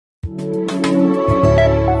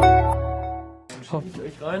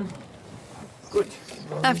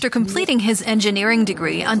After completing his engineering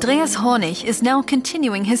degree, Andreas Honig is now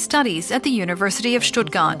continuing his studies at the University of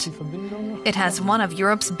Stuttgart. It has one of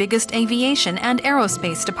Europe's biggest aviation and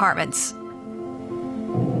aerospace departments.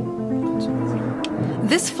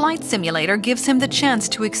 This flight simulator gives him the chance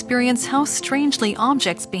to experience how strangely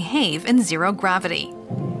objects behave in zero gravity.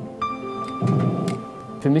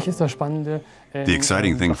 The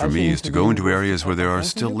exciting thing for me is to go into areas where there are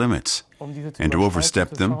still limits, and to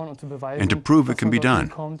overstep them, and to prove it can be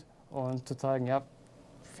done.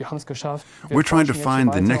 We're trying to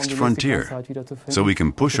find the next frontier, so we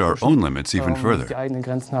can push our own limits even further.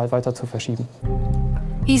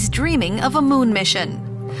 He's dreaming of a moon mission.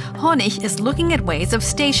 Honig is looking at ways of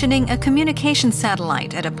stationing a communication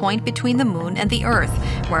satellite at a point between the moon and the Earth,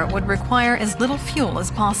 where it would require as little fuel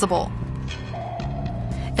as possible.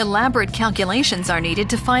 Elaborate calculations are needed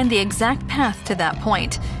to find the exact path to that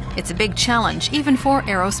point. It's a big challenge, even for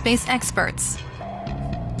aerospace experts.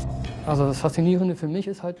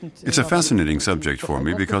 It's a fascinating subject for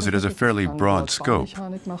me because it has a fairly broad scope.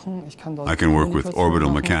 I can work with orbital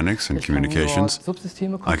mechanics and communications.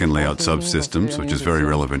 I can lay out subsystems, which is very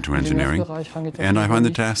relevant to engineering, and I find the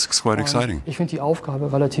tasks quite exciting.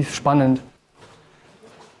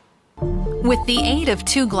 With the aid of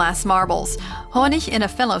 2 glass marbles, Honig and a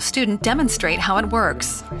fellow student demonstrate how it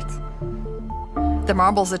works. The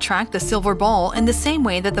marbles attract the silver ball in the same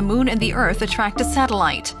way that the moon and the Earth attract a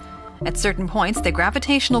satellite. At certain points, the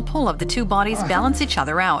gravitational pull of the 2 bodies balance each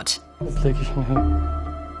other out.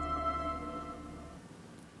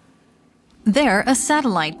 There, a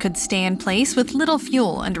satellite could stay in place with little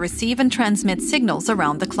fuel and receive and transmit signals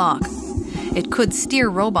around the clock. It could steer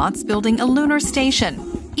robots building a lunar station,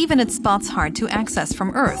 even at spots hard to access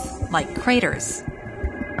from Earth, like craters.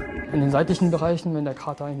 The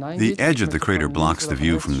edge of the crater blocks the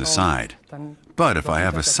view from the side. But if I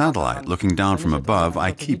have a satellite looking down from above,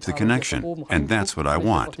 I keep the connection, and that's what I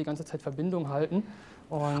want.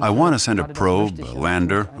 I want to send a probe, a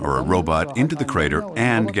lander, or a robot into the crater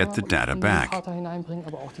and get the data back.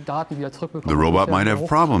 The robot might have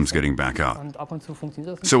problems getting back out,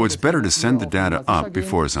 so it's better to send the data up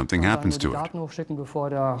before something happens to it.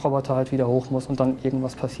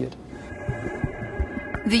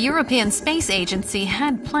 The European Space Agency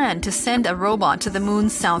had planned to send a robot to the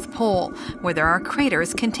moon's south pole, where there are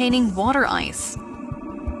craters containing water ice.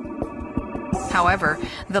 However,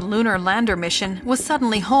 the lunar lander mission was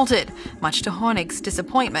suddenly halted, much to Honig's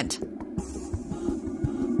disappointment.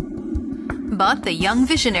 But the young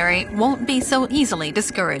visionary won't be so easily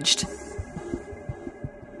discouraged.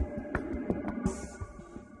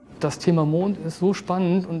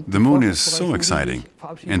 The moon is so exciting,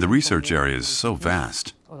 and the research area is so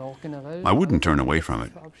vast. I wouldn't turn away from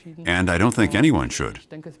it, and I don't think anyone should.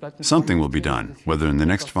 Something will be done, whether in the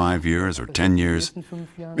next 5 years or 10 years.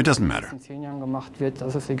 It doesn't matter.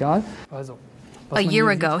 A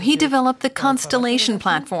year ago, he developed the Constellation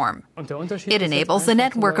platform. It enables a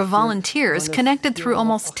network of volunteers connected through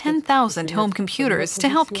almost 10,000 home computers to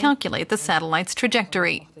help calculate the satellite's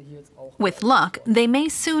trajectory. With luck, they may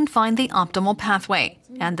soon find the optimal pathway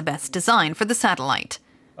and the best design for the satellite.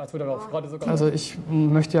 I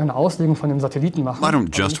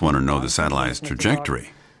don't just want to know the satellite's trajectory.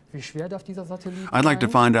 I'd like to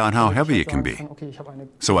find out how heavy it can be,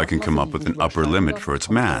 so I can come up with an upper limit for its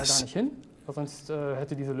mass. And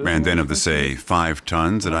then of the, say, 5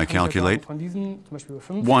 tons that I calculate,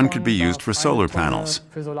 1 could be used for solar panels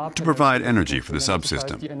to provide energy for the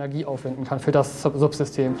subsystem.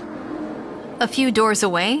 A few doors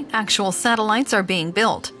away, actual satellites are being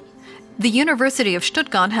built. The University of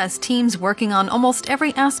Stuttgart has teams working on almost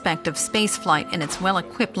every aspect of spaceflight in its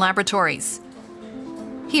well-equipped laboratories.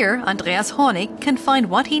 Here, Andreas Honig can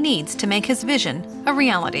find what he needs to make his vision a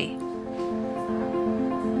reality.